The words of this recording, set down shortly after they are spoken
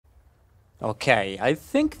Okay, I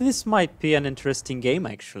think this might be an interesting game,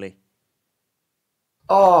 actually.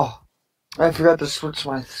 Oh, I forgot to switch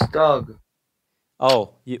my stug.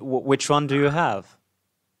 Oh, which one do you have?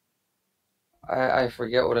 I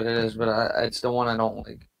forget what it is, but it's the one I don't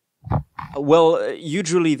like. Well,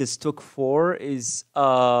 usually the Stock 4 is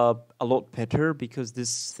a lot better because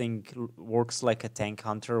this thing works like a tank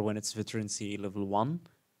hunter when it's veterancy level 1.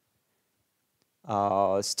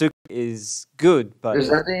 Stock is good, but Is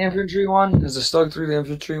that the infantry one? Is the stug 3 the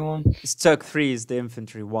infantry one? Stock 3 is the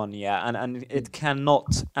infantry one, yeah, and it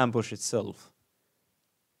cannot ambush itself.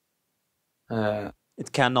 Uh,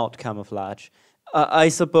 It cannot camouflage. I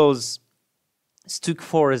suppose Stock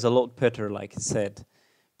 4 is a lot better, like I said.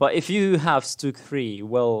 But if you have Stock 3,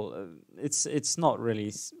 well, it's not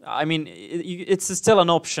really. I mean, it's still an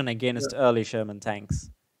option against early Sherman tanks.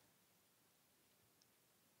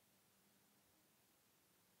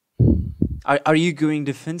 Are you going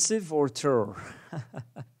defensive or terror?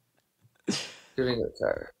 Shooting the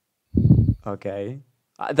tire. Okay,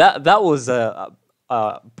 that was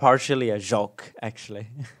partially a joke, actually.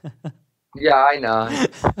 Yeah, I know.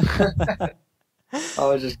 I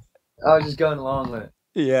was just I was just going along with it.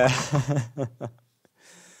 Yeah.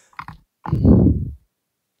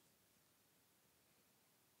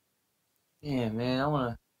 Yeah, man, I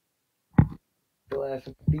wanna go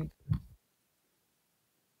after pizza.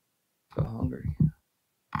 So hungry.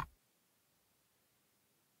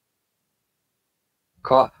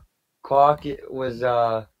 Clock was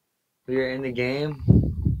we were in the game,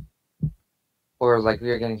 or like we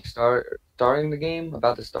were getting starting the game,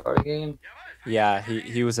 about to start the game. Yeah,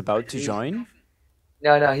 he was about to join.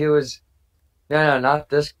 No, he was no, not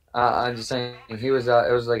this. I'm just saying he was.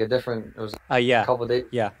 It was like a different. It was a Yeah, couple days.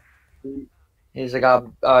 yeah, He's like,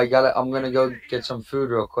 I'm gonna go get some food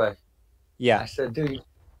real quick. yeah. I said, dude.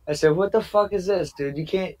 I said, what the fuck is this, dude? You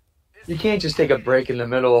can't just take a break in the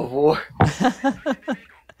middle of war.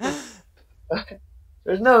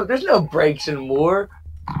 There's no breaks in war.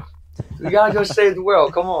 We gotta go save the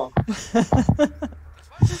world. Come on.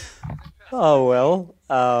 Oh well.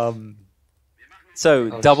 So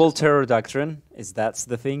Oh double shit. terror doctrine is that's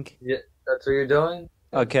the thing. Yeah, that's what you're doing.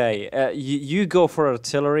 Okay, you go for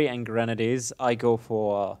artillery and grenadiers. I go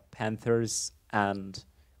for panthers and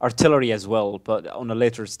artillery as well, but on a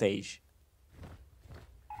later stage.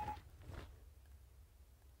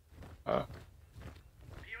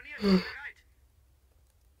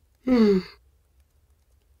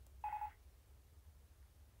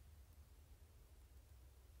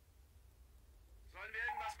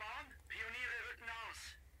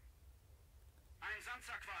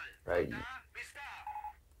 Right.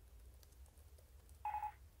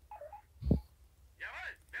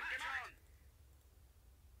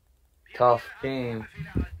 Tough game.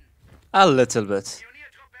 A little bit.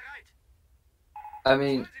 I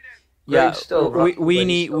mean, Yeah, Greg's still rough, but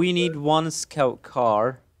he's still we need good. one scout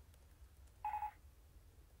car.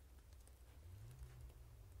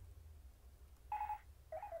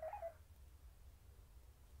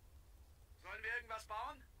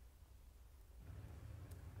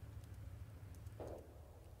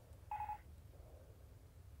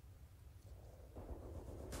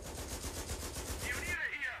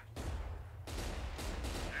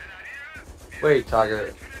 Wait,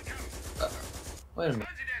 Tiger. Uh, wait a minute.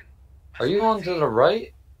 Are you on to the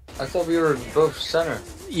right? I thought we were both center.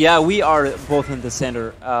 Yeah, we are both in the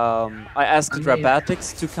center. I asked I mean,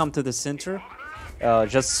 Dramatics to come to the center,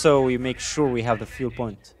 just so we make sure we have the field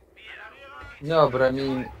point. no, but I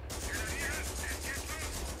mean,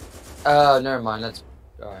 never mind. That's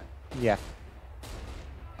all right. Yeah,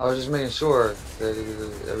 I was just making sure that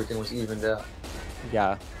everything was evened out.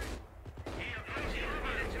 yeah.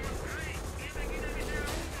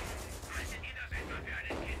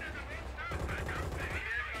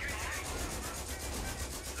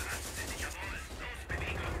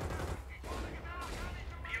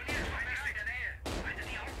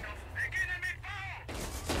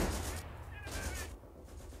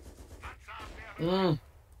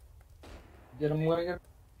 Get him, Winger.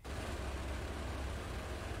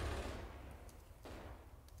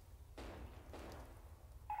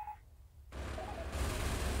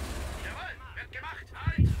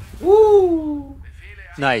 Woo!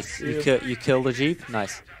 Nice. You killed the jeep.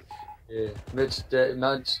 Nice. Yeah, Mitch did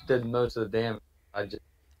most of the damage. I just,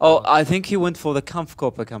 Oh, I think he went for the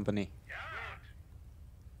Kampfkörper company,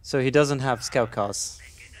 so he doesn't have scout cars.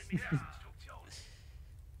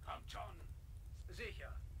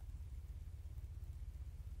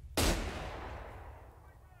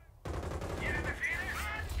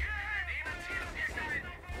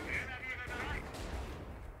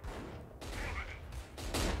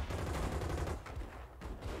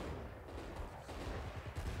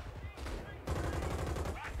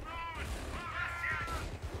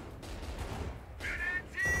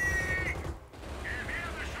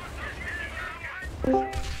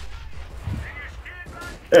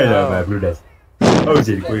 Hello, Oh. my brothers. How's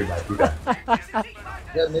it going, my brother? Is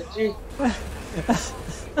that Mitchie?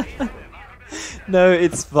 No,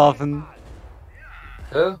 it's Waffen.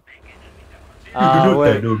 Who? You do not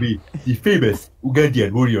Wait. know me, the famous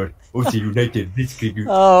Ugandan warrior of the United Blitzkrieg.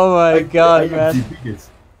 Oh my I god, am the man. biggest.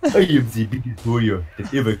 I am the biggest warrior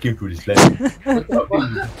that ever came to this land. What the How dare fuck?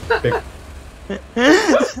 you disrespect?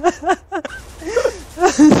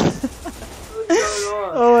 What's going on?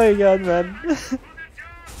 Oh my god, man.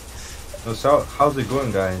 So, how's it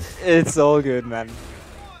going, guys? It's all good, man.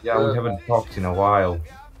 Yeah, we haven't talked in a while.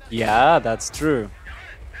 Yeah, that's true.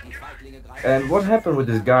 And what happened with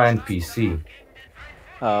this guy on PC?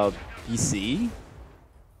 PC?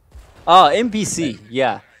 Oh, NPC,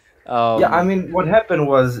 yeah. Yeah, I mean, what happened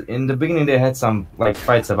was in the beginning they had some like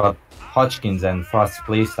fights about Hodgkins and Frost's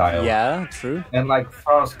playstyle. Yeah, true. And like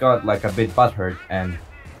Frost got like a bit butthurt and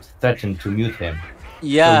threatened to mute him.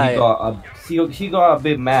 Yeah, So he got a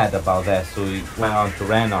bit mad about that, so he went on to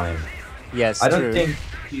rant on him. yes, I don't true. think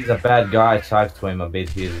he's a bad guy. I talked to him a bit.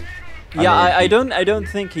 Yeah, I don't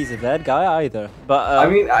think he's a bad guy either. But I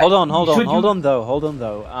mean, hold on should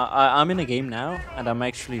though. I'm in a game now and I'm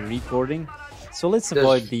actually recording, so let's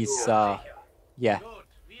avoid these. Yeah.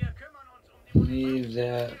 Leave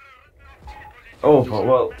that. Oh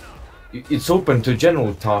well, it's open to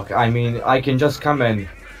general talk. I mean, I can just come and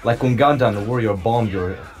like Ugandan warrior bomb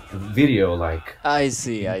your video, like. I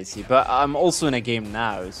see. But I'm also in a game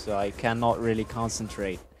now, so I cannot really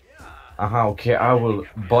concentrate. Okay, I will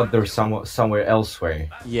bother somewhere elsewhere.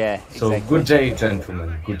 Yeah. So Exactly. good day,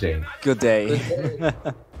 gentlemen. Good day. Good day.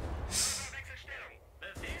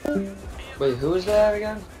 Wait, who is that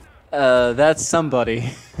again? That's somebody.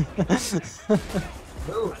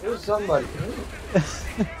 Who's somebody?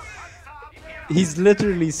 Who? He's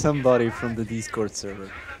literally somebody from the Discord server.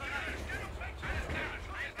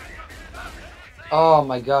 Oh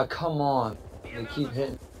my god, come on. They keep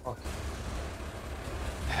hitting. Fuck.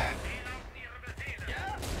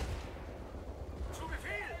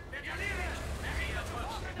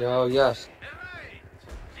 Yo, yes.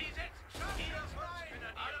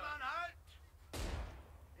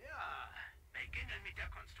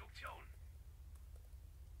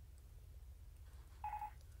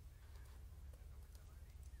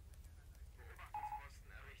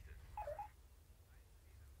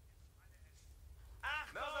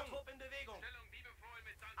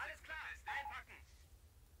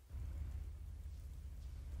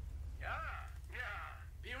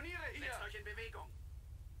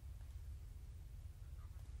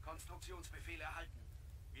 Konstruktionsbefehl erhalten.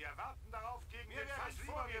 Wir warten darauf, gegen den Feind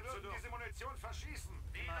vorgehen zu dürfen. Diese Munition verschießen.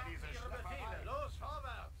 Immer diese Befehle. Los,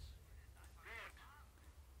 vorwärts. Gut.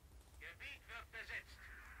 Gebiet wird besetzt.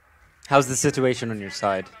 How's the situation on your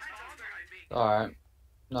side? Alright.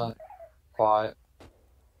 Not quiet.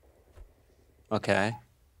 Okay.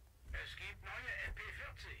 Es gibt neue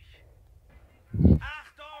MP40.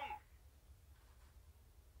 Achtung!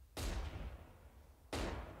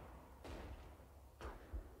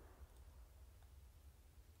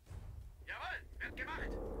 Jawohl, wird gemacht.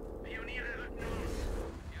 Pioniere rücken los.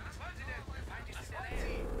 Ja, was wollen Sie denn? Der Feind ist in der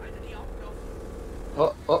Nähe. Haltet die Augen offen.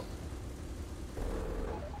 Oh, oh.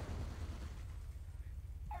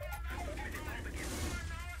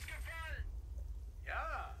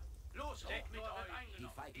 Ja, los, weg mit euch. Die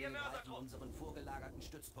Feiglinge greifen unseren vorgelagerten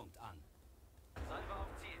Stützpunkt an. Salve auf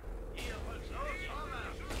Ziel. Ihr Volk, los,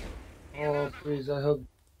 vorwärts. Oh, please, I hope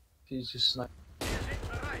he's just sniping. Wir sind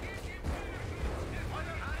bereit.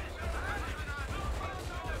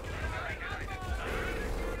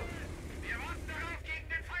 Wir warten darauf, gegen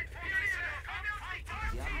den Feind vorzugehen. Komm, Feind!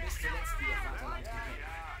 Sie haben bis zuletzt für ihr Vaterland gekämpft.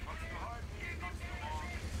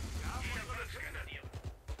 Volksgrenadiere.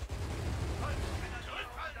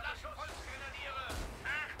 Zurückfallen lassen, Volksgrenadiere.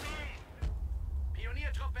 Achtung!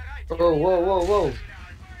 Pioniertrupp bereit. Whoa, whoa, whoa, whoa.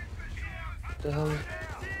 What the hell?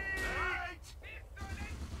 Bereit!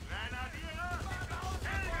 Grenadiere!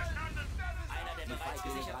 Verstanden! Einer der bereits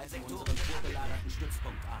gesicherten Sektoren unseren vorgelagerten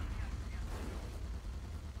Stützpunkt an.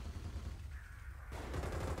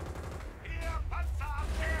 Ihr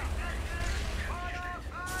Panzerabwehr! Feuer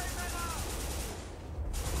frei, Männer!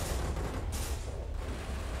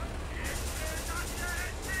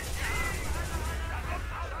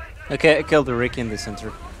 Okay, I killed the Rick in the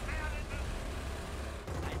center.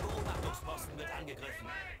 Ein Beobachtungsposten wird angegriffen.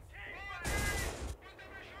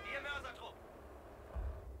 Ihr Mörsertrupp!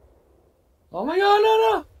 Oh my god, no,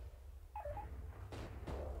 no!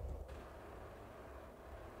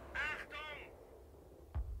 Achtung!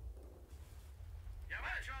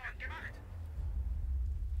 Jawohl, schon gemacht!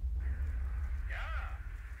 Ja!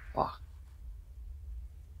 Fuck.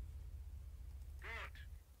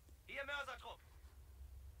 Mörsertrupp.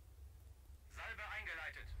 Salve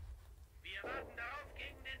eingeleitet. Wir warten darauf,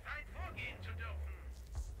 gegen den Feind vorgehen zu dürfen.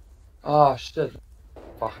 Oh shit.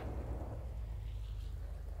 Fuck.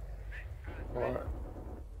 What?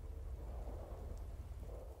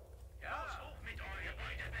 Ja, hoch mit euch.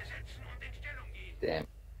 Gebäude besetzen und in Stellung gehen. Damn.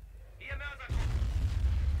 Hier Mörsertrupp.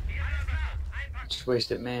 Hier Mörsertrupp. Einpacken. Just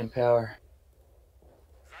wasted manpower.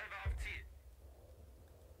 Salve auf Ziel.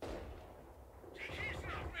 Sie schießen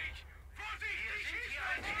auf mich. Vorsicht, wir sind hier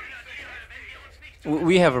als Grenadiere, wenn wir uns nicht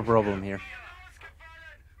We have a problem here.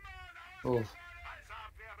 ausgefallen. Oh, Panzer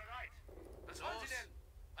Abwehr bereit. Was wollen Sie denn?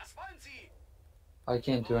 Was wollen Sie? I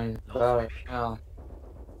can't do anything about it now.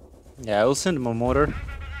 Yeah, I'll send him a mortar.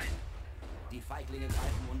 Die Feiglinge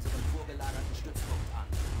greifen unseren vorgelagerten Stützpunkt an.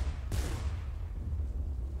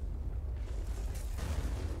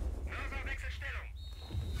 Mörser wechselt Stellung.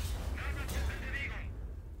 Mörsertrupp in Bewegung.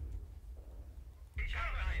 Ich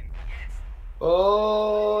habe einen. Jetzt.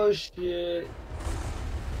 Oh shit.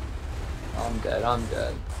 I'm dead, I'm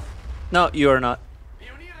dead. No, you are not.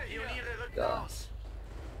 Pioniere rücken Da. aus.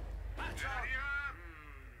 Panzer.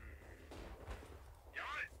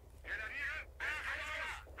 Jawohl. Grenadiere.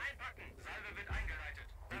 Einpacken. Salve wird eingeleitet.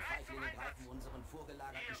 Die Feiglinge greifen unseren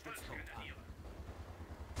vorgelagerten Stützpunkt an.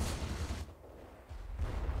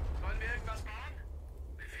 Sollen wir irgendwas bauen?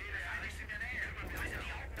 Befehle, Heinrichs in der Nähe. Behalte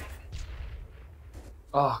die Augen offen.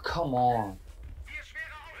 Oh, come on. 4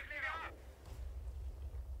 schwere Aufkleber ab.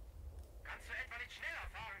 Kannst du etwa nicht schneller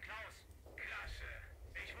fahren, Klaus? Klasse.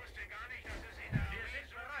 Ich wusste gar nicht, dass es in der Armee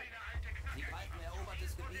so eine alte Sie Knacke greifen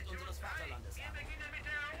erobertes Gebiet unseres Vaterlandes Wir an. beginnen mit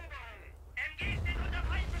der Eroberung. MGs sind unter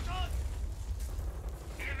Feindbeschuss.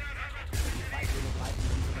 Hier Mörsertrupp. Die Feiglinge greifen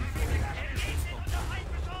unseren vorgelagerten Stützpunkt an.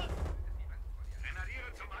 Feindbeschuss.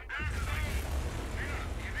 Grenadiere zum Einsatz. Männer,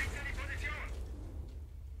 ihr wechselt die Position.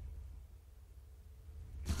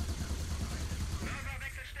 Mörser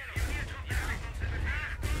wechselt Stellung. Pioniertrupp erreicht uns in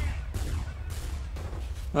Bewegung.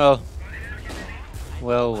 Well.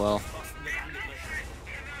 Well, well. Posten wird angegriffen.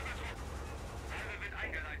 Salve wird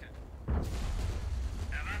eingeleitet.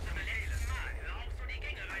 Erwarte Befehle. Hör auf, so die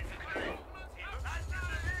Gänge reinzuknallen.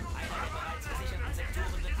 Einer der bereits gesicherten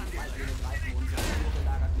Sektoren wird angegriffen. Feiglinge greifen unseren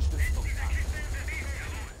vorgelagerten Stützpunkt an.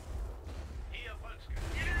 Hier Volksgeld.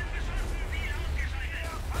 Wir werden beschossen. Ziel ausgeschaltet.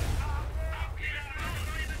 Abklären.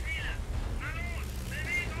 Neue Befehle. Na los.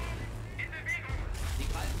 Bewegung. In Bewegung. Sie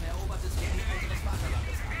greifen erobertes Gebiet unseres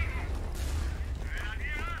Vaterlandes an.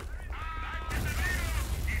 Grenadiere. Bleibt in Bewegung.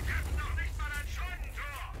 Die treffen noch nicht mal ein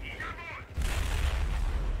Scheunentor. Jawohl.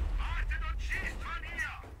 Wartet und schießt von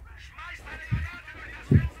hier. Schmeißt eine Granate durch das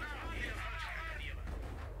Fenster. Hier Volksgrenadiere.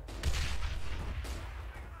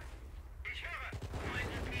 Ich höre. Neue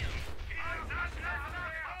Befehle.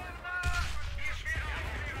 Hier schwere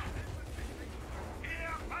Aufkleber.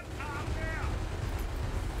 Hier Panzerabwehr.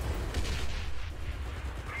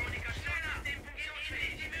 Kommunikation nach dem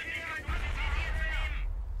Funktionsfähig. Die Möglichkeit, Positioniert zu nehmen.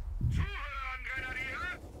 Zuhören, Grenadiere.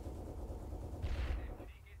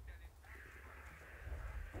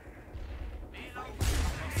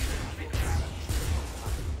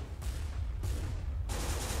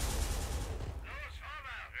 Los,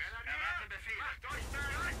 vorwärts. Erwarte Befehle. Macht euch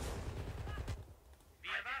bereit.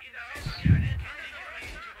 Wir warten darauf, dass ihr eine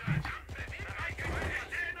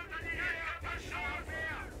Stehen unter die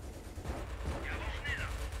Panzerabwehr. Jawohl,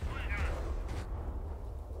 schneller. Vollgas.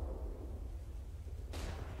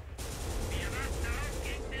 Wir warten darauf,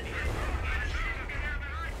 gegen den Feind Maschinengewehr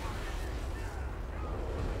bereit.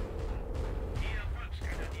 Hier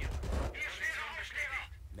Volksgrenadiere. Hier schwere Aufkleber.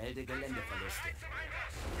 Melde Geländeverluste. Zum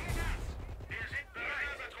Einsatz. Vollgas. Wir sind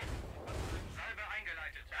bereit. Salve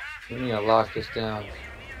eingeleitet. We need to lock this down.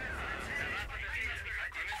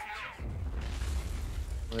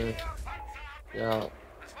 Wait. Yeah.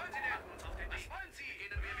 Was wollen Sie denn? Was wollen Sie?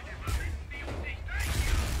 Gehen wir mit den Waffen, die uns nicht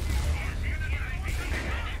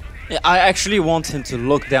Yeah, I actually want him to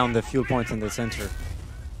look down the fuel point in the center.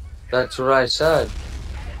 That's what I said.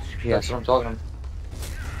 That's what I'm talking about.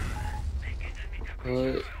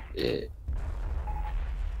 Put it.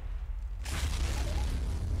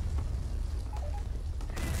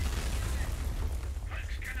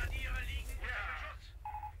 Volksgrenadiere liegen unter Beschuss.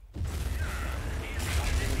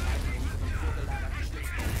 Vorgelagerten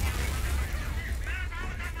Stützpunkt an. Mörser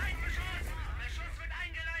unter Feindbeschuss. Beschuss wird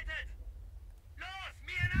eingeleitet. Los,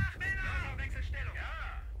 mir nach, Männer. Mörser wechselt Stellung. Ja.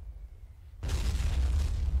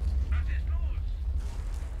 Was ist los?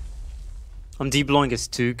 I'm deblowing his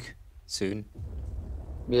Tug soon.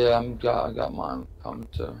 Yeah, I got mine coming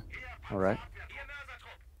too. Alright. Hier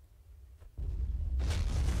Mörsertrupp.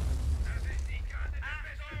 Das ist die Karte der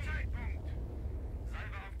besten Zeitpunkt.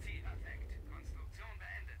 Salve auf Ziel. Perfekt. Konstruktion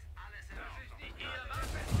beendet. Alles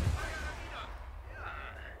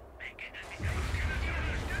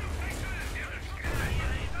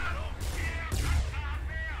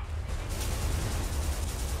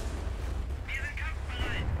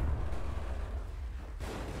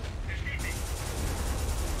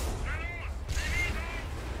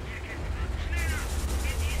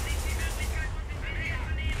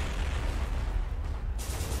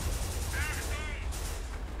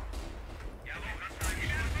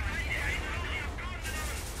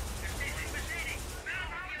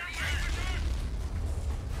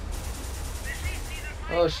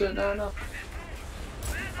Oh shit, no, no.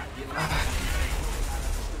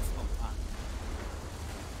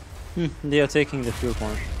 They are taking the fuel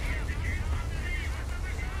point.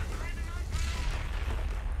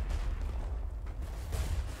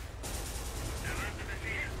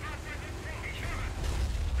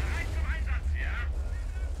 Bereit zum Einsatz, ja?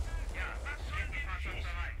 Ja, was Fahrzeug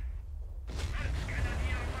bereit.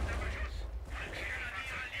 Volksgrenadier unter Beschuss.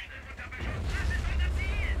 Volksgrenadier liegen unter Beschuss. Das ist unser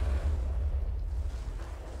Ziel.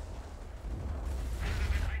 Panzer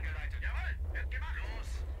wird eingeleitet. Jawohl, wird gemacht.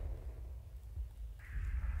 Los.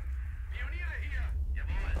 Pioniere hier.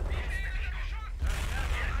 Jawohl. Beschuss. Jawohl.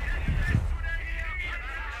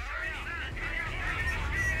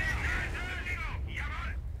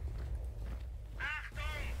 Achtung.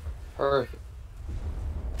 Perfect.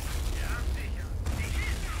 Ja, sicher.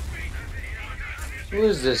 Who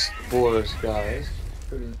is this Boris guy? He's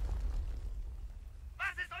pretty.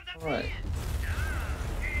 Was ist unser Ziel? Alright.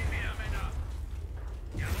 Gehen wir, Männer.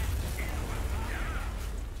 Jawohl. Ja.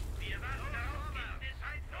 Wir warten darauf, bis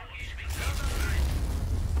halt noch geschwingt wird.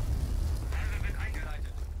 Panzer wird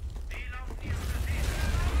eingeleitet. Wie laufen die Unterschiede?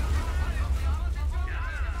 Ja.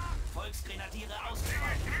 Volksgrenadiere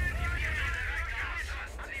ausgeschaltet.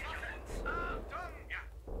 Achtung! Ja,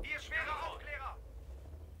 ihr schwere Aufklärer!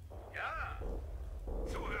 Ja!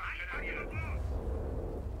 Zuhören, Grenadiere, los!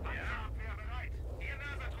 Panzerabwehr bereit! Ihr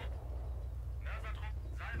Mörsertrupp! Mörsertrupp,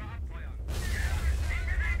 Salve abfeuern! In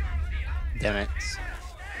Bewegung! Damn it.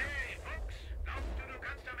 Hey, Fuchs! Glaubst du, du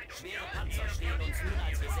kannst damit Schwere Panzer stehen uns nun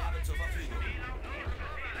als Reserve zur Verfügung. Wie laufen ihre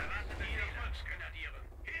Befehle? Ihr Volksgrenadiere!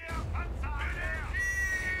 Hier, Panzerabwehr!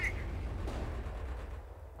 Sieg!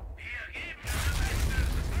 Wir geben das Beste!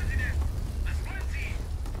 Was wollen Sie denn? Was wollen Sie?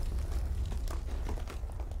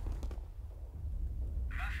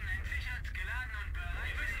 Waffen entsichert, geladen und bereit.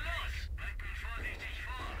 Wir müssen los! Rücken vorsichtig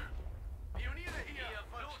vor! Pioniere hier!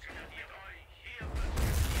 Losgrenadiert euch! Hier,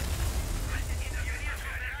 haltet ihr das Pionier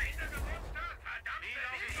für bereit? Verdammt! Wie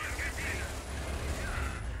laufen Ihre Befehle?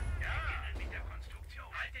 Ja, mit der Konstruktion.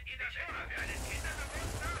 Haltet ihr das immer für einen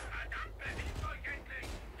Kindergeburtstag? Verdammt, bewegt euch endlich!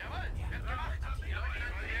 Jawohl, wird gemacht! Die Leute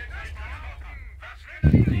wollen irgendwas beantworten. Was will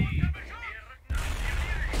ihr unter Beschuss? Wir rücken auf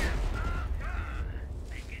Pioniere hier!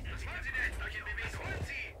 Was wollen Sie denn? Euch in Bewegung! Was wollen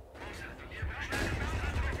Sie? Wir brauchen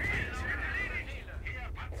einen Befehl! Hier,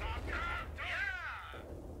 Panzerabwehr! Ja!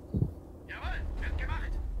 Jawohl, wird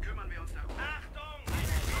gemacht! Kümmern wir uns darum. Achtung!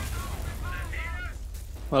 Befehle!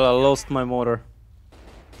 Well, I lost my motor.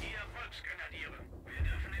 Hier, Volksgrenadiere. Wir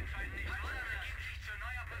dürfen den Feind nicht wundern. Er gibt sich zu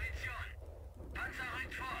neuer Position. Panzer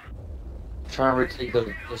rückt vor. Trying to retake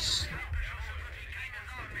this.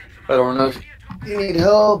 I don't know if you need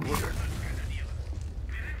help. I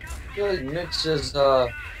feel like Nick's just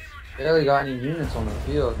barely got any units on the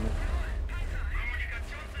field. Man.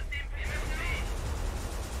 Kommunikationssystem PvP.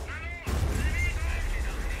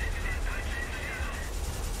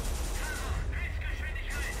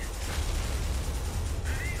 Höchstgeschwindigkeit.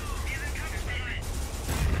 Bewegung. Wir sind kampfbereit.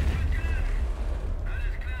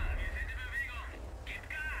 Alles klar, wir sind in Bewegung. Gib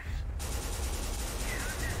Gas. Wir haben das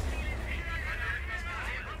Ziel in Sicht.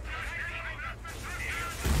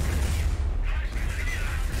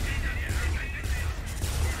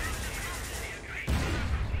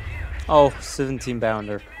 Oh, 17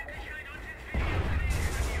 bounder.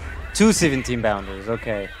 Two 17 bounders,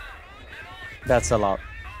 okay. That's a lot.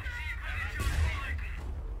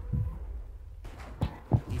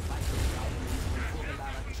 Die Feinde greifen in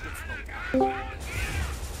vorgelagerten Stützpunkt an.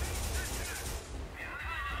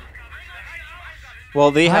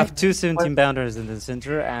 Well, they have two 17 bounders in the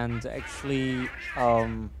center and actually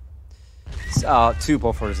two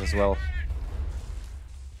buffers as well.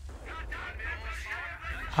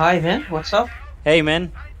 Hi, man. What's up? Hey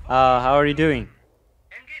man, how are you doing?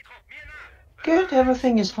 MG-Trupp, mir nach. Good.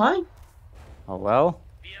 Everything is fine. Oh well.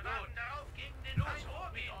 Wir warten darauf, gegen den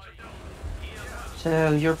Luftrohrbin zu tun. Hier,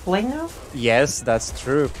 So you're playing now? Yes, that's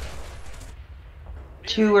true.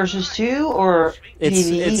 2 versus 2 or It's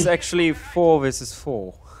PvE? actually 4 versus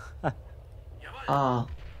 4. Ah,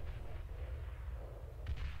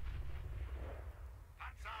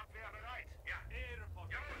 Panzerabwehr bereit. Ja, jawohl.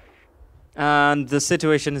 And the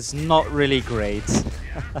situation is not really great.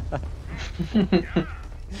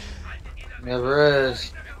 Never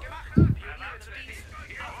is.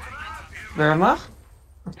 Wehrmacht?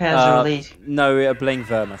 Or Panzer No, we are playing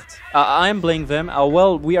Wehrmacht. I'm playing Wehrmacht.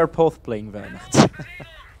 Well, we are both playing Wehrmacht. Die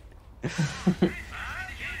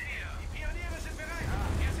Pioniere sind bereit.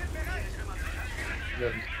 Wir sind bereit.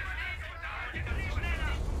 Good.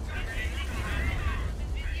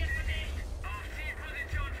 Auf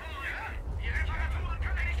Zielposition vor. Ja, die Reparaturen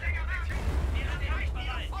können nicht länger warten. Wir sind gleich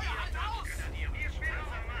bereit. Feuerhand aus. Wir schwere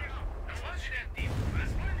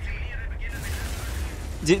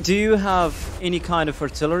Do you have any kind of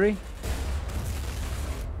artillery?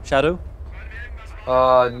 Shadow?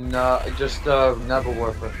 No, just Nebel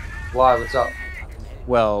Warfare. Why? What's up?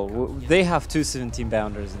 Well, they have two 17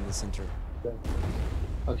 bounders in the center.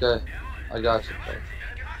 Okay, I got you.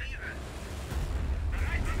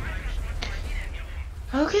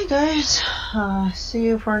 Okay, guys. See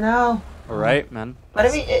you for now. Alright, man. But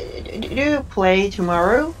I mean, do you play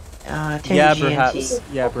tomorrow? 10 Yeah, GMT? perhaps.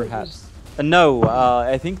 Yeah, perhaps. No,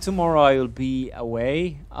 I think tomorrow I will be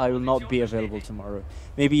away. I will not be available tomorrow.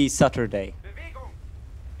 Maybe Saturday.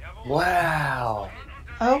 Wow.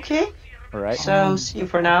 Okay. Alright. So, see you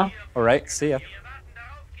for now. Alright, see ya.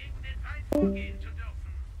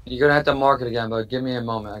 You're gonna have to mark it again, but give me a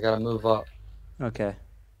moment. I gotta move up. Okay.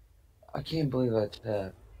 I can't believe I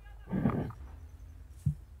tapped.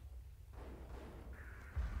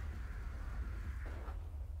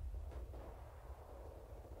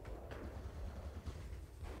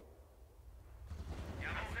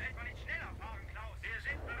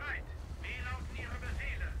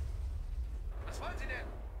 Was wollen Sie denn?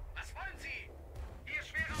 Was wollen Sie? Hier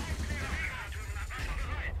schwere Aufklärer.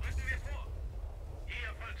 Rücken wir vor.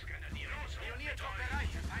 Hier Volkskanadier. Los, Pioniertrupp bereit.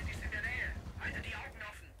 Der Feind ist in der Nähe. Haltet die Augen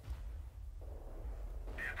offen.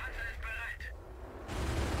 Der Panzer ist bereit.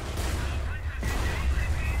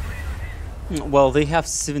 Well, they have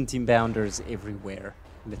 17 bounders everywhere,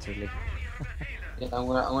 literally. Yeah, I'm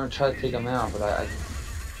gonna try to take them out, but I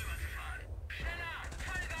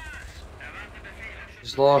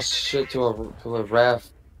just lost shit to a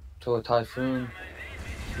raft, to a typhoon,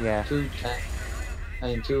 Yeah. two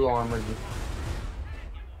armored.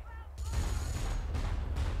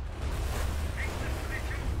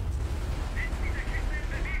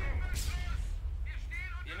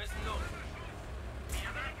 Wir müssen los.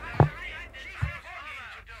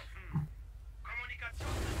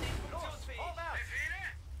 Kommunikationssystem funktionsfähig. Befehle?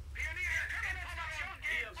 Pioniere, Information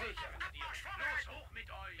geben. Abmarsch vorwärts. Los, hoch mit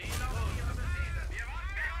euch. Wie lauten Ihre Befehle? Wir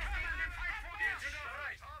warten gehorsam an den Feind vor. Wir sind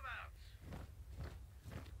bereit. Vorwärts.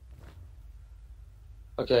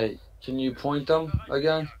 Okay, can you point them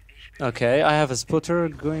again? Okay, I have a splitter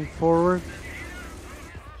going forward.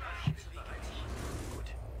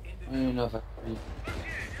 I don't even know if I can read.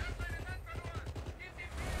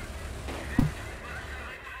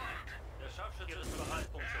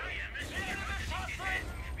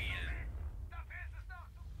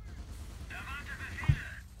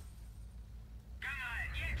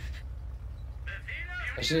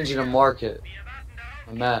 I just need you to mark it.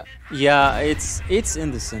 A map. Yeah, it's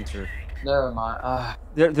in the center. Never mind.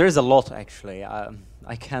 There's a lot actually.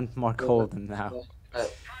 I can't mark all of them now.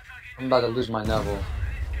 I'm about to lose my Neville.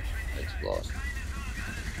 It's lost.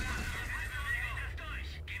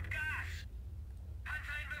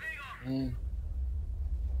 Man.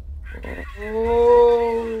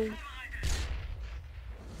 Oh.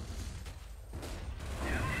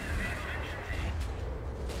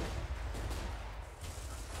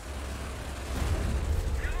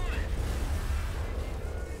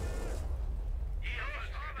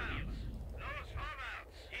 Los,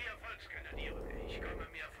 vorwärts. Hier Volkskanadier. Ich komme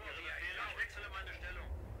mir vor wie ein Lauch. Wechsle meine Stellung.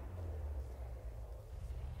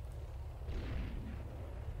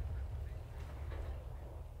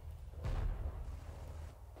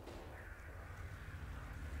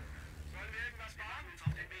 Sollen wir irgendwas machen?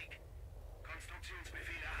 Auf den Weg.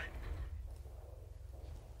 Konstruktionsbefehl erhalten.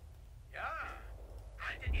 Ja.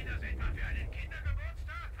 Haltet ihr das etwa für einen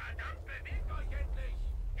Kindergeburtstag? Verdammt, bewegt euch endlich.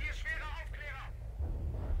 Hier schwere Aufklärer.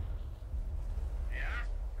 Ja,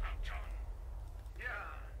 kommt schon. Ja.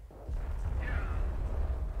 Ja.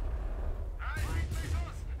 Halt,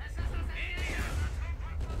 Beschuss. Es ist das Ende.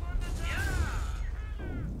 Ja.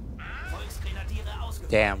 Volksgrenadiere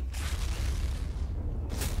ausgeführt. Damn.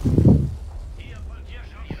 Hier folgt ihr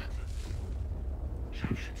Scharfschützen.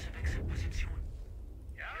 Scharfschütze wechselt Position.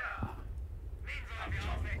 Ja. Wen sollen wir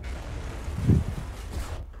aufwecken?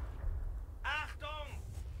 Achtung!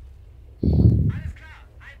 Alles klar,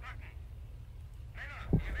 einpacken. Männer,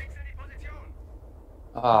 wir wechseln die Position.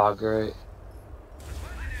 Ah, great.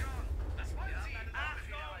 Was wollen Sie?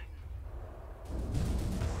 Achtung!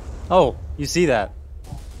 Oh, you see that?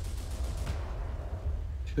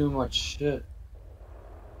 Too much shit.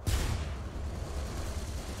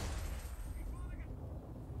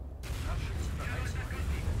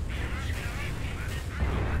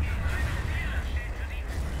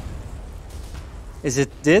 Is it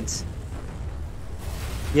dead?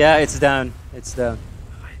 Yeah, it's down. It's down.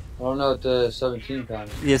 I don't know what the 17 pound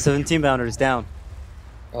is. Yeah, 17 pounder is down.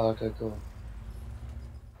 Oh, okay, cool.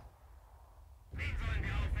 Wen sollen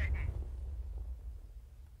wir aufwecken?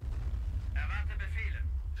 Erwarte Befehle.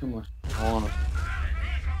 Too much. I wanna.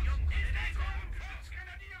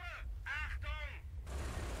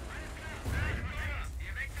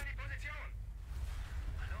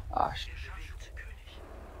 Ah, shit.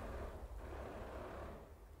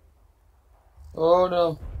 Oh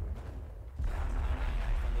no.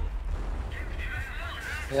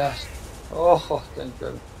 Yes. Oh, thank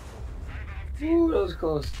God. Ooh, that was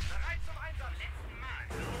close.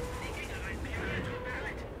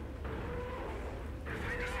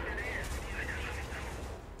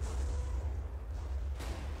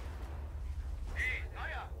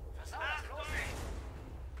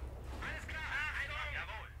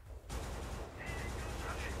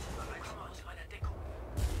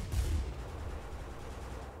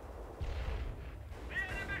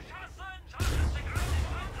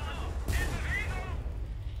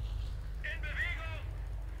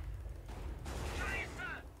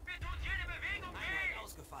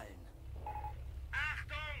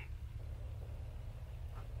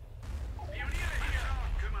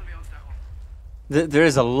 There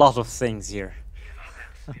is a lot of things here.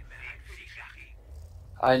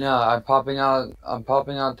 I know. I'm popping out. I'm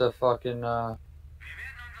popping out the fucking. What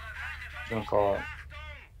do call it?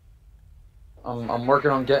 I'm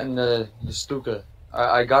working on getting the Stuka.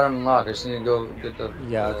 I got it unlocked. I just need to go get the.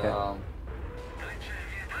 Yeah, the, okay.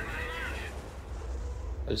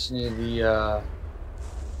 I just need the.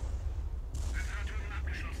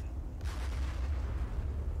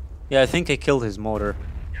 Yeah, I think I killed his motor.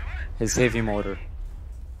 His heavy motor.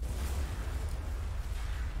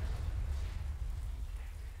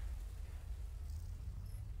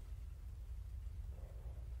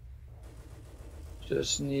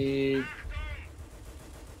 Just need.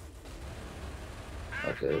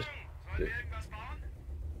 Okay. Good.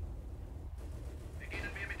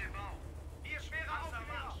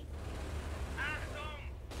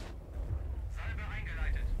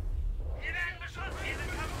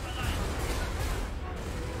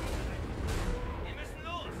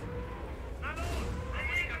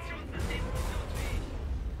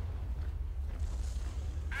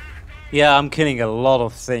 Yeah, I'm killing a lot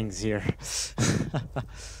of things here.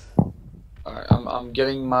 Alright, I'm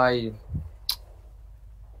getting my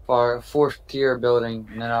fourth tier building,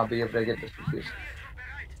 and then I'll be able to get the Stukas.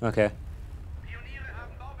 Okay.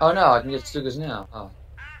 Oh no, I can get Stukas now. Oh,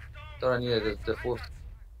 thought I needed the fourth.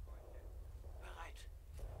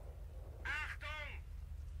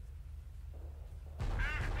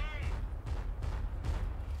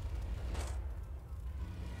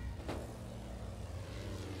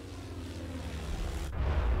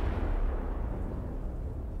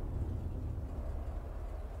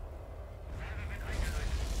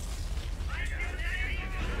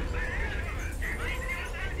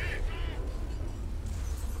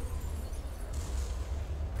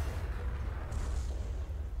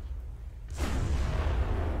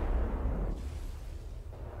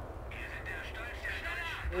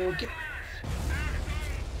 Okay.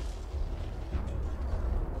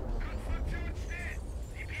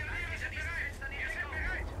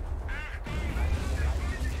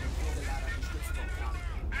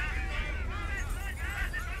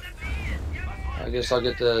 I guess I'll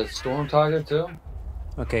get the storm tiger too.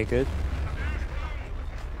 Okay, good.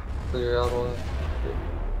 Clear out all that.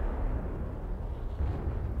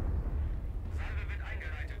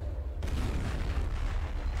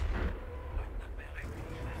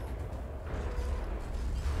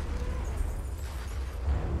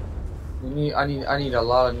 I need a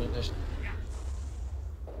lot of munitions.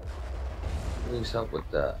 Please help with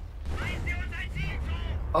that.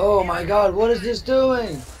 Oh my God, what is this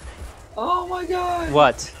doing? Oh my God!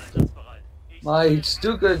 What? My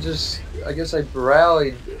Stuka just, I guess I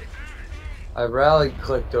rallied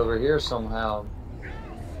clicked over here somehow.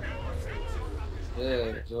 Yeah,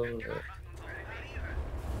 it's over there.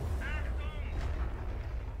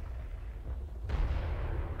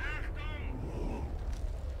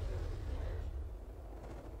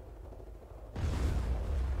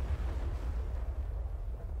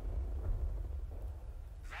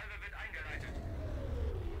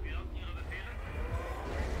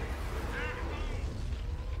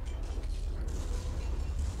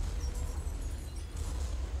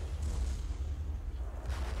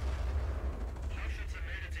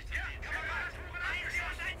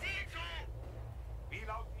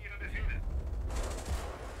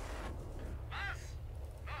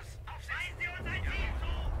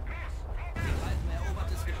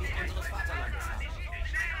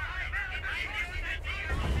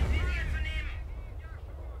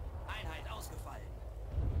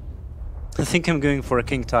 I think I'm going for a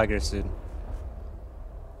King Tiger soon.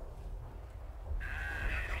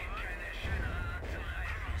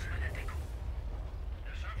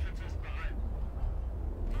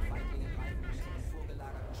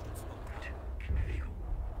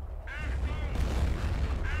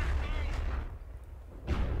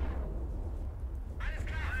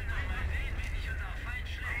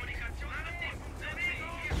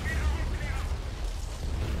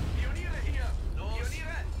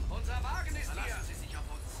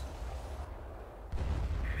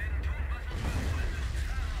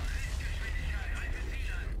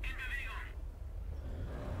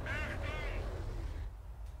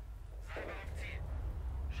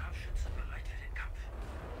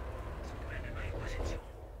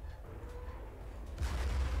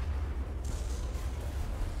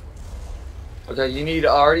 Okay, you need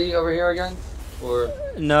Artie over here again? Or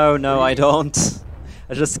No, no, I don't.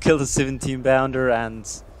 I just killed a 17 pounder and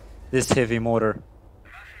this heavy mortar.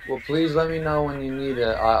 well, please let me know when you need it.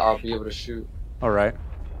 I'll be able to shoot. All right.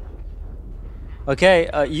 Okay,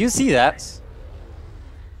 you see that?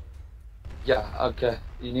 Yeah. Okay.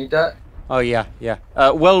 You need that? Oh yeah, yeah.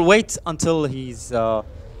 Well, wait until he's not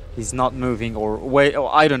moving, or wait. Oh,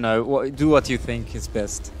 I don't know. Do what you think is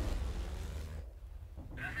best.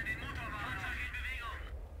 Lassen den Motorwagen in Bewegung.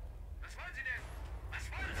 Was wollen Sie denn? Was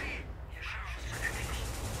wollen Sie? Ihr Scharfschützen.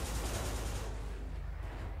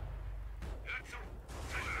 Hört zu.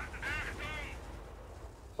 Achtung!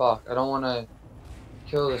 Fuck. I don't want to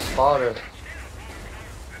kill the spotter.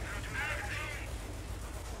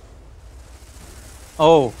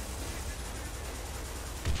 Oh.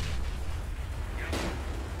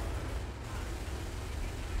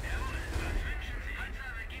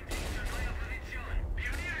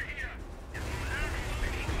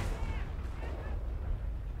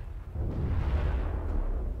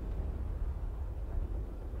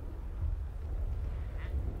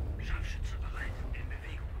 Scharfschütze bereit. In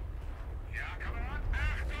Bewegung. Ja, Kamerad.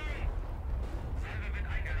 Achtung! Salve wird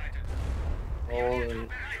eingeleitet. Holy.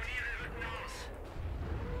 Pioniere rücken aus.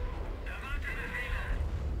 Erwarte Befehle.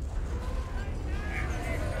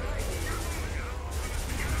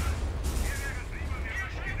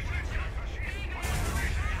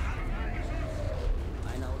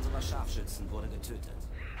 Einer unserer Scharfschützen wurde getötet.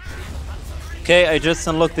 Okay, I just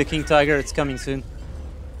unlocked the King Tiger. It's coming soon.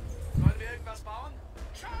 Sollen wir irgendwas bauen?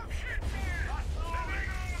 Scharfschütze! Was so?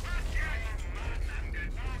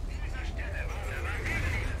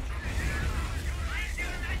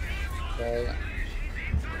 Okay.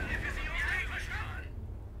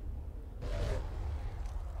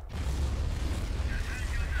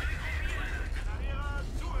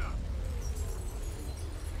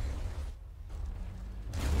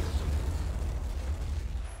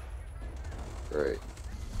 Great.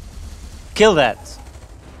 Kill that.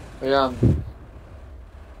 Yeah.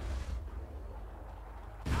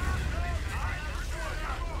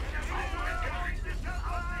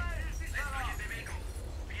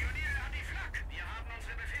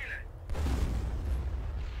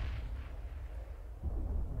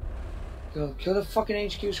 Kill the fucking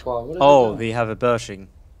HQ squad. What is Oh, it? they have a Pershing.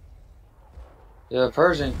 Yeah,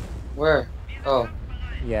 Pershing. Where? Oh,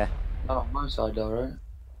 Yeah. not on my side though, right?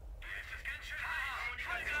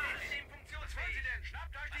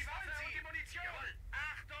 Schnappt euch die Waffe und die Munition!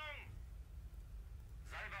 Achtung!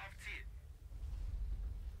 Salve auf Ziel!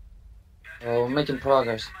 Oh, we're making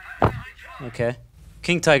progress. Okay.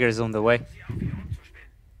 King Tiger is on the way.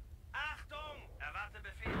 Achtung! Erwarte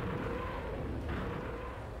Befehl!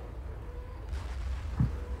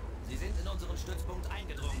 Sie sind in unseren Stützpunkt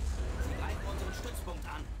eingedrungen. Sie greifen unseren Stützpunkt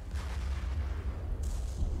an.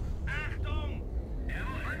 Achtung!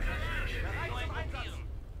 Bereit zum Einsatz!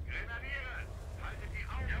 Grenadiere! Haltet die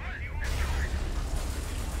Augen und die Ohren!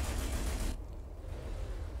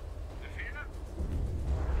 Befehle?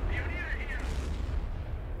 Pioniere hier!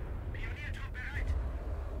 Pioniertrupp bereit!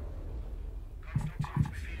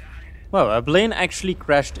 Konstruktionsbefehle erhalten! Well, a plane actually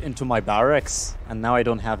crashed into my barracks, and now I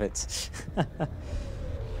don't have it.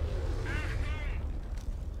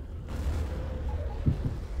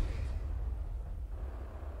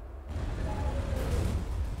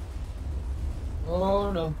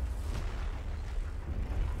 Oh no.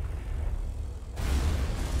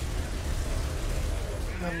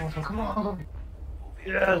 Come on, come on.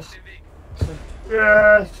 Yes.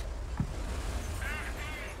 Yes.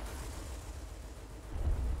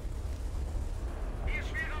 Hier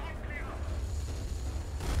schwere Aufklärer!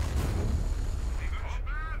 Sie wünschen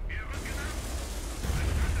Bahn, wir rücken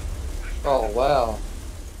ab! Oh wow.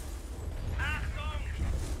 Achtung!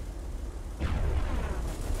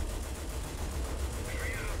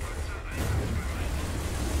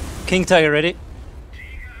 King Tiger ready?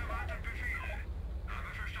 Tiger erwartet Befehle! Habe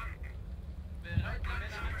verstanden! Bereit,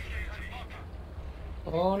 Transporter!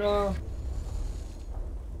 Oh no.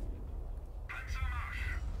 Panzermarsch!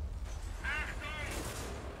 Achtung!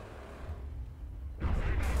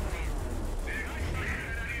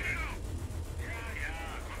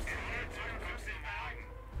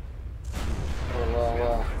 Oh wow,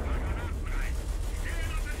 wow.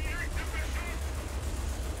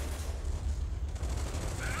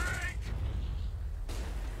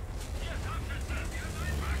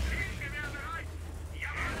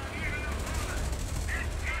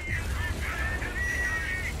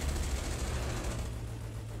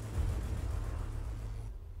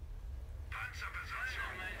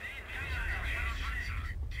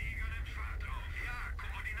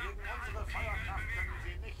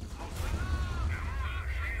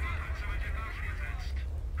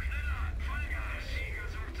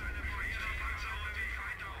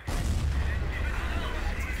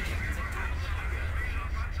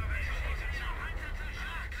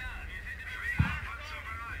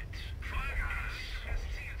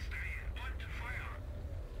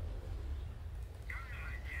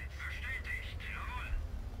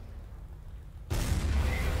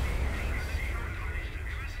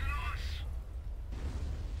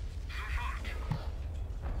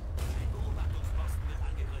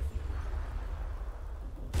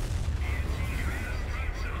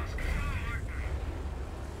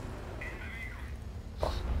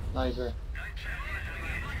 Sniper.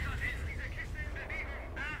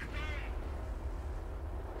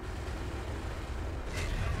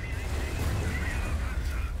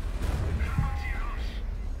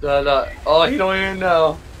 Oh, he don't even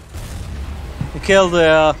know. You killed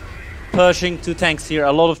Pershing 2 tanks here.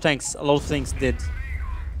 A lot of tanks. A lot of things did.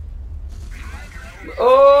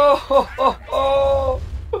 Oh,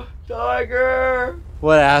 Tiger.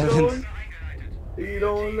 What happened? You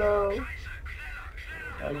don't know.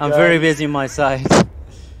 I'm very busy on my side.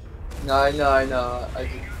 No, I know. I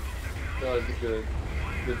just. That was good.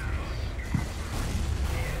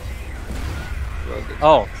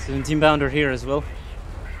 Oh, 17 pounder here as well.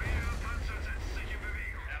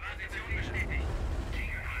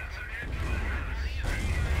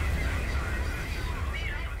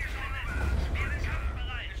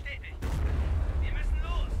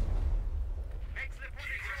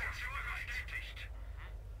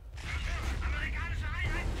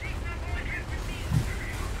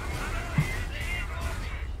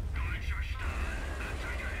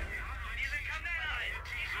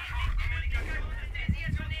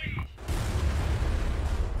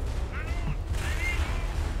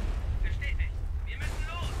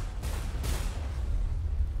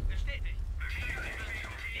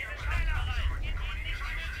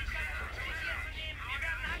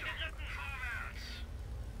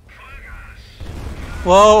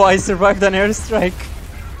 Whoa, I survived an airstrike.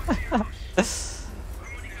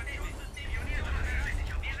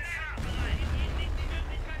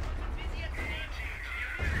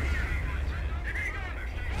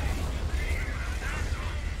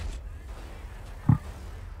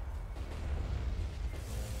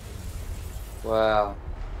 Wow.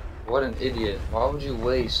 What an idiot. Why would you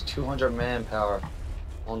waste 200 manpower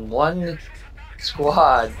on one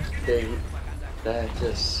squad?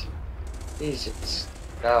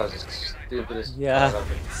 That was the stupidest Yeah. part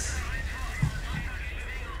of it.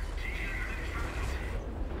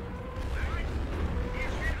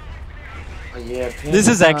 Oh, yeah, This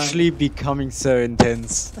is Panda. actually becoming so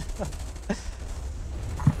intense.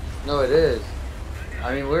 No, it is.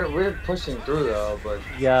 I mean, we're pushing through though, but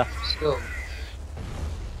Yeah. still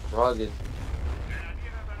rugged.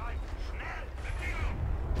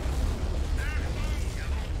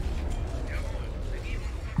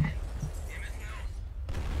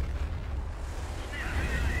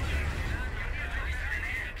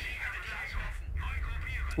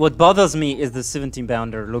 What bothers me is the 17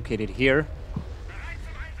 pounder located here.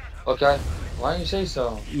 Okay, why don't you say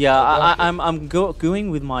so? Yeah, Okay. I'm going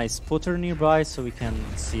with my spotter nearby so we can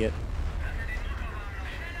see it.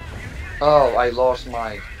 Oh, I lost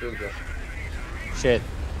my Cougar. Shit.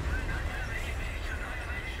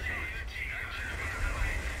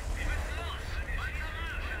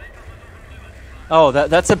 Oh,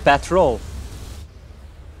 that's a bat roll.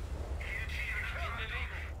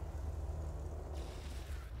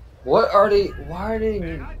 What are they? Why are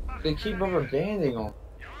they? They keep rubber banding on.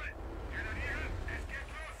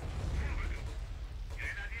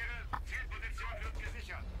 Zielposition wird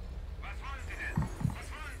gesichert. Was wollen Sie denn? Was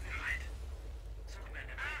wollen Sie? Halt!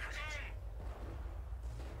 Zugwende. Achtung!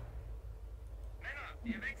 Männer,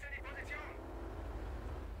 wir wechseln die Position.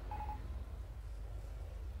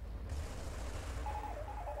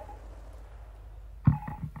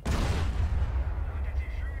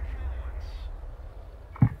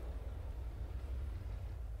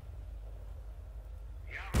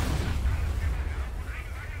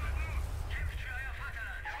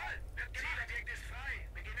 Zielobjekt ist frei.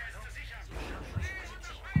 Beginne es zu sichern.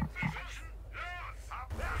 Los!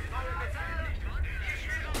 Abwärts, neue Befehl! Die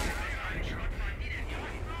Schüler!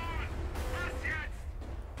 Was jetzt?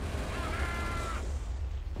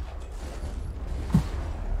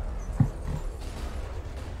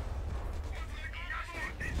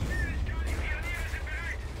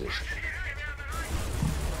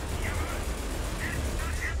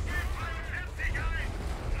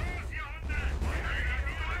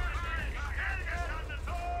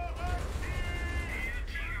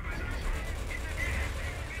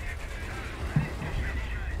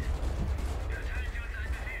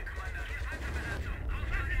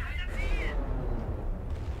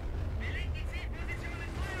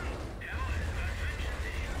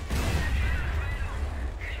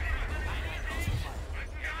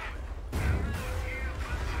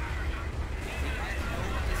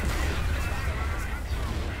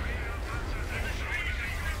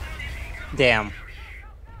 Damn.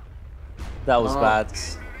 That was Oh. bad.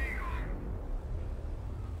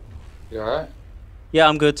 You alright? Yeah,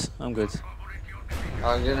 I'm good. I'm good.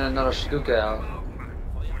 I'm getting another Stuka out.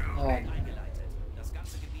 Oh. eingeleitet. Das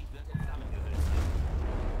ganze Gebiet wird in Flammen gehüllt.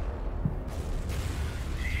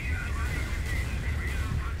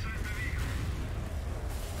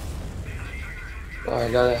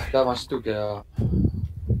 Sorry, I got my Stuka out.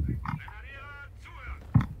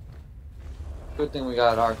 Good thing we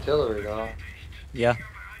got artillery though. Yeah.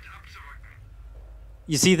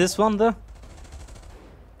 You see this one though?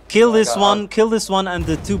 Kill Yeah, I this got one, kill this one, and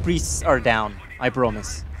the 2 priests are down. I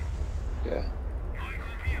promise. Yeah.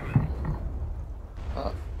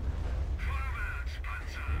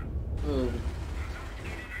 Ooh.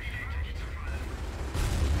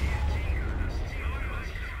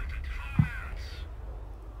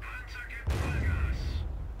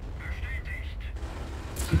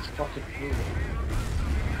 Keeps fucking moving.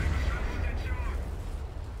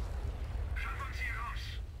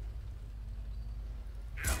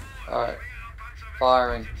 Alright.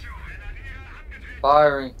 Firing.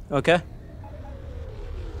 Firing. Okay.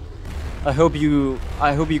 I hope you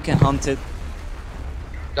can hunt it.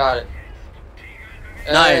 Got it.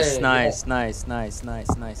 Nice, Hey, nice, nice, nice,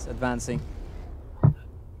 nice, nice. Advancing.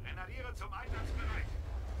 Grenadiere zum Einsatz bereit.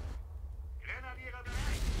 Grenadiere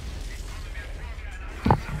bereit. Ich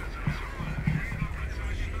komme mir vor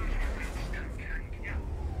wie eine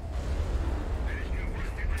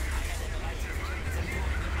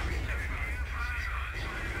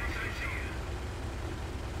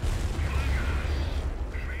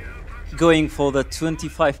Going for the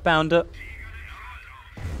 25 pounder.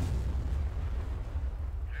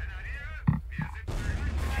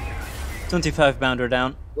 $25 pounder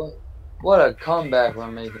down. What a comeback we're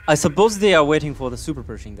making. I suppose they are waiting for the super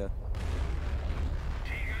Pershing though.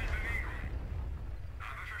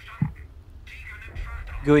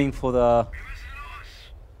 Going for the...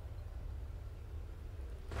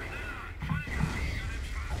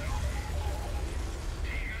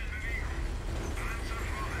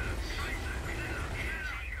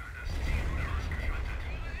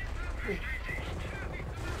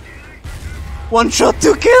 One shot,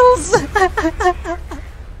 2 kills!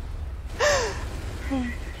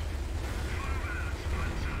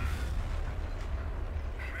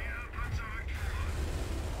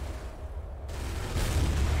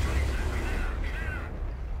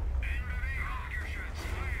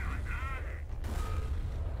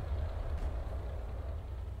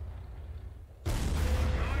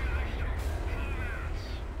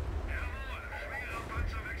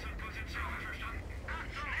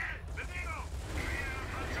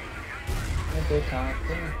 Okay,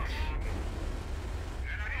 confident.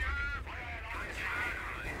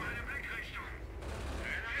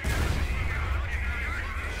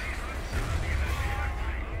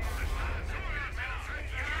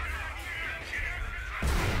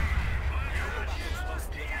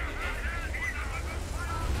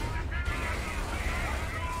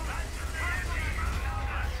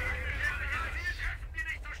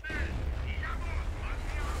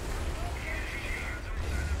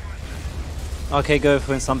 Okay, go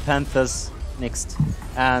for some Panthers next.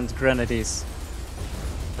 And Grenadiers.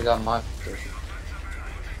 I got my position.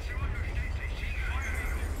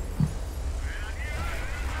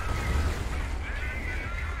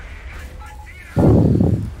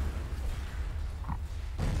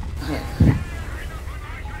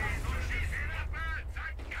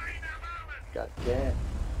 God damn.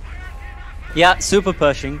 Yeah, super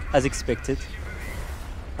Pershing, as expected.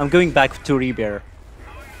 I'm going back to Rebear.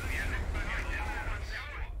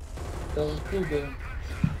 That was pretty good.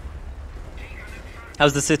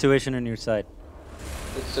 How's the situation on your side?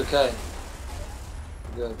 It's okay.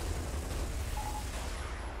 Good.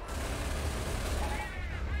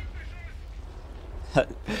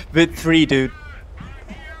 With 3, dude.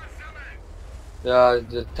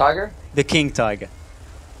 The tiger? The King Tiger.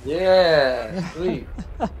 Yeah, sweet.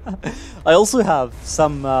 I also have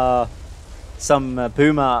some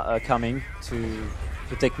Puma coming to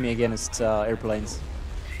protect me against airplanes.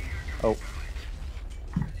 Oh.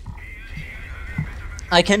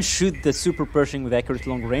 I can shoot the super Pershing with accurate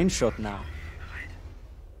long range shot now.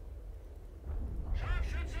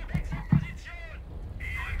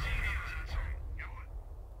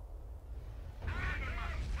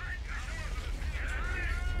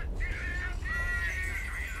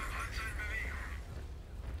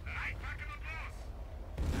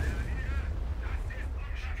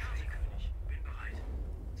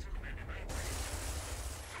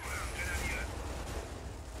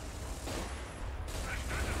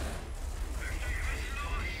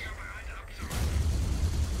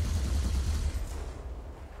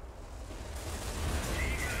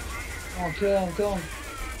 Come on, kill him, kill him.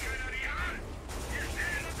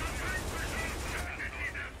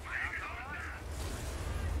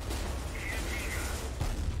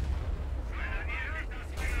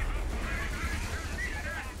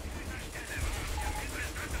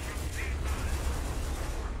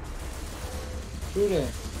 shooting.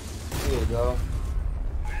 There you go.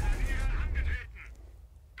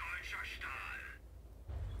 Deutscher Stahl.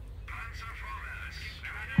 Panzer vorwärts.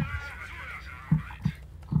 Arbeit.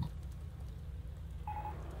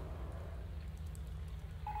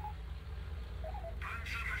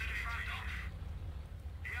 Panzer beschleunigt auf.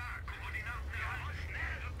 Ja, Koordinaten erhalten.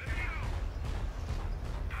 Schnell und Bewegung.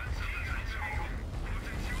 Panzerbesetzung.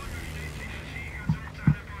 Position bestätigt. Tiger sucht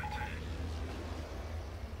seine Beute.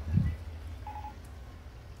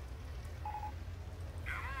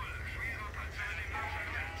 Jawohl, schwerer Panzer in den Marsch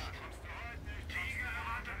ergänzt. Tiger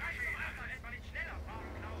erwartet Befehle. Etwa nicht schneller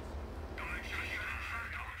fahren, Klaus. Deutscher Stahl,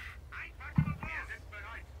 fahrt auf. Einpacken und los. Wir sind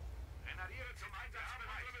bereit. Grenadiere zum Einsatz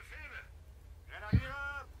bereit. Befehle.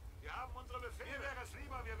 Grenadiere, wir haben unsere Befehle. Mir wäre es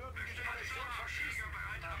lieber, wir würden die Munition verschießen.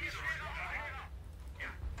 Bereit,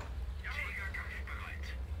 ja. Tiger kampfbereit.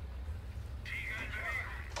 Tiger in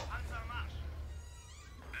Bewegung. Panzermarsch.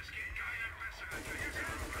 Es gibt keinen besseren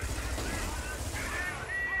Kriegsführer.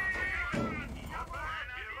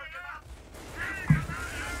 Wir rücken ab.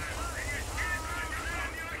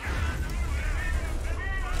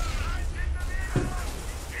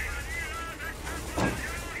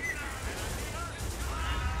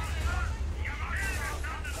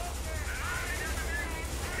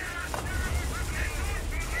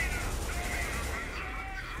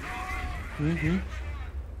 Mhm.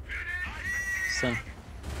 So. Attacke,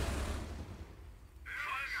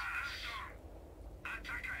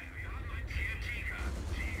 wir haben ein Ziel Tiger.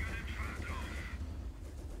 Tiger nimmt Fahrt auf.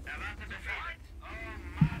 Erwarte Befehl. Oh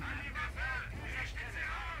Mann, an die Waffe. Stelle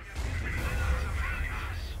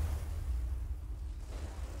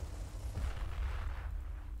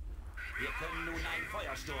Wir können nun einen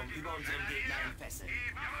Feuersturm über unseren Gegner entfesseln.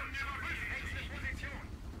 Die Waffen überprüfen. Nächste Position.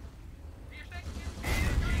 Wir stecken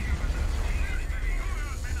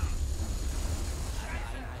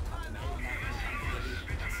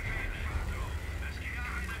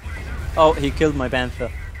Oh, he killed my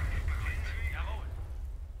panther. Jawohl.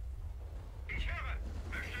 Ich höre.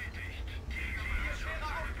 Bestätigt. Tiger besetzt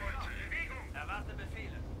seine Beute. Bewegung. Erwarte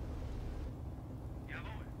Befehle.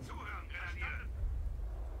 Jawohl. Zuhören, Grenadiere.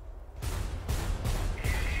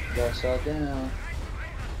 Got shot down.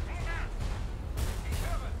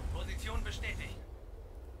 Position bestätigt.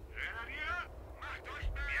 Grenadiere, macht euch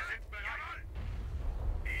bereit. Wir sind bereit.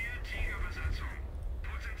 Hier Tigerbesatzung.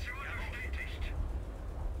 Position bestätigt.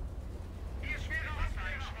 Hier schwere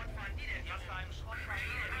Aufnahme. Schrottfahren, die denn? Was für ein Schrottfahren?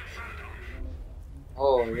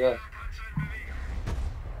 Oh, yeah. Panzer in Bewegung.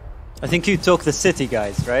 I think you took the city,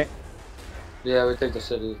 guys, right? Yeah, we take the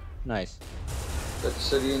city. Nice. Got the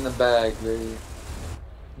city in the bag, baby.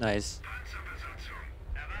 Nice. Panzerbesatzung.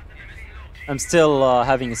 Erwarte Befehle. I'm still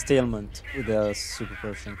having a stalemate with the super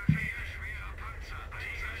Pershing. Hier schwerer Panzer.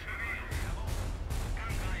 Panzer in Bewegung.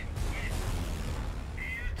 Angreifen.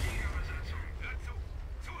 Hier Tigerbesatzung. Hört zu.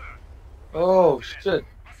 Zuhören. Oh, shit. Was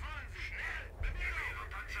wollen Sie? Schnell. Bewegung.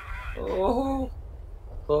 Panzer Oh.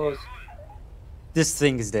 Close. This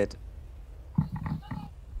thing is dead.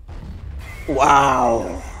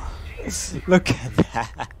 Wow! Look at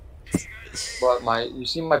that. What, you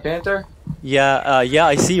see my panther? Yeah, yeah,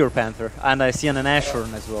 I see your panther, and I see an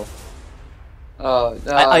Ashorn as well.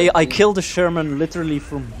 I killed the Sherman literally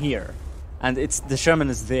from here, and the Sherman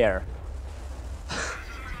is there.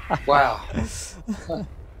 Wow. It's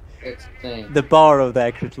insane. The bar of the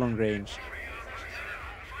accurate long range.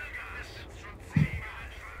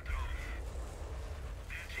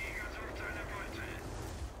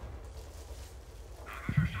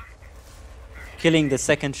 Killing the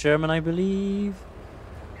second Sherman, I believe.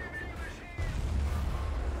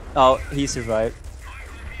 Oh, he survived.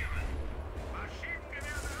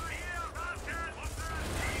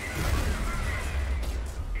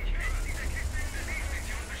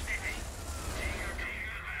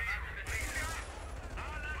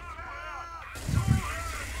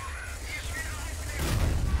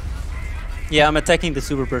 Yeah, I'm attacking the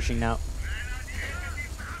super Pershing now.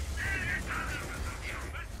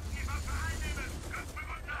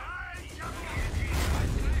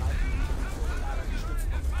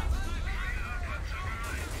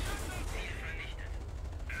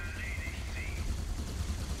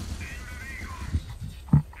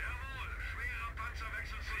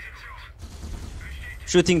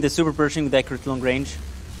 Shooting the super Pershing with accurate long range.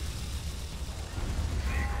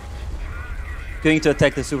 Going to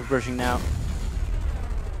attack the super Pershing now.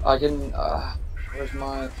 I can. Where's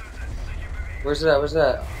my? Where's that? Where's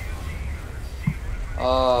that?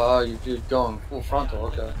 Oh, you're going full frontal.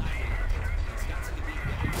 Okay.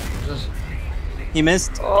 Just. He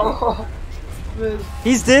missed. Oh.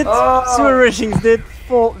 He's dead. Oh. Super Pershing's dead.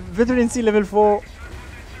 Veteran C level 4.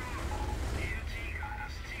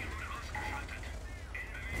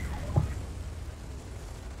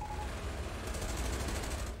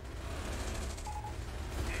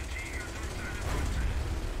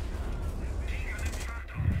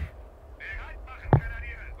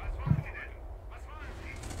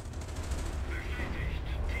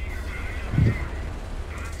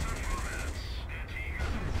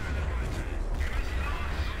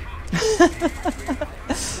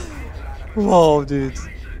 Whoa, dude.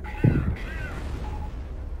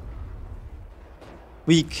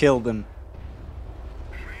 We killed them.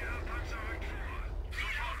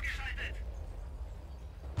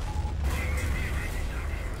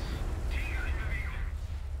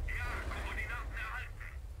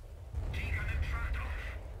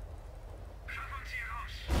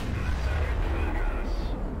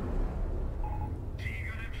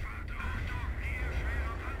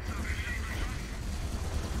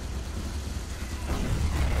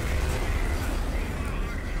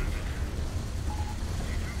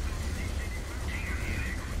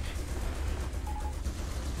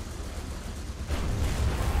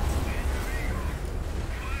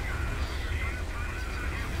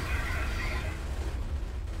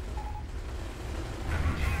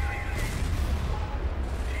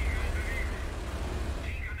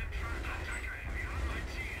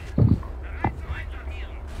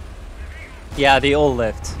 Yeah, they all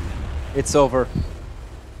left. It's over.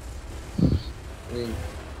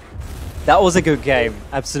 That was a good game,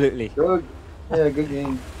 absolutely. Good. Yeah, good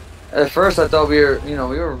game. At first, I thought we were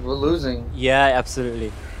losing. Yeah,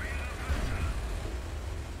 absolutely.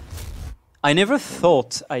 I never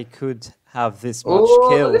thought I could have this much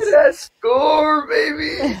kills. Look at that score,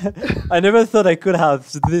 baby! I never thought I could have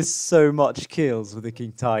this so much kills with the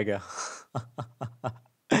King Tiger.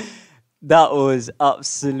 That was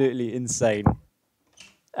absolutely insane.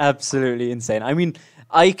 Absolutely insane. I mean,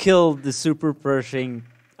 I killed the super Pershing,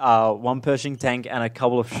 one Pershing tank and a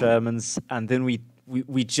couple of Shermans, and then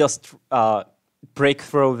we just break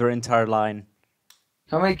through their entire line.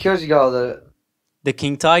 How many kills you got with it? The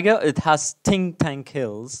King Tiger, it has 10 tank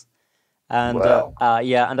kills, and Wow.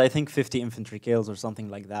 yeah, and I think 50 infantry kills or something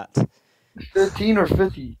like that. 15 or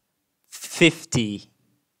 50? 50.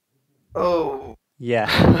 Oh. Yeah.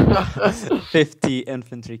 50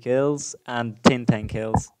 infantry kills and 10 tank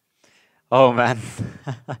kills. Oh man.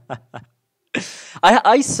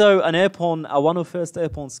 I saw an airborne, a 101st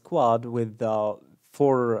Airborne squad with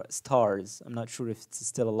 4 stars. I'm not sure if it's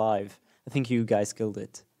still alive. I think you guys killed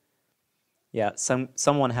it. Yeah,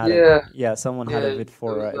 someone had it. Yeah, someone had it with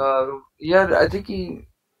 4. Yeah, I think he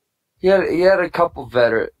had a couple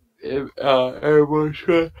veteran airborne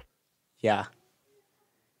shots. Yeah.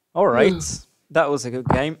 All right. That was a good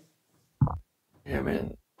game. Yeah,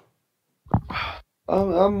 man.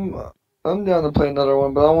 I'm down to play another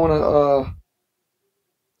one, but I wanna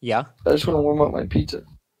Yeah. I just wanna warm up my pizza.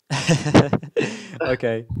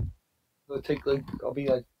 Okay. It'll take I'll be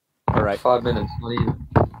like All right. 5 minutes, not even.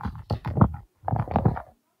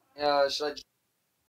 Yeah, should I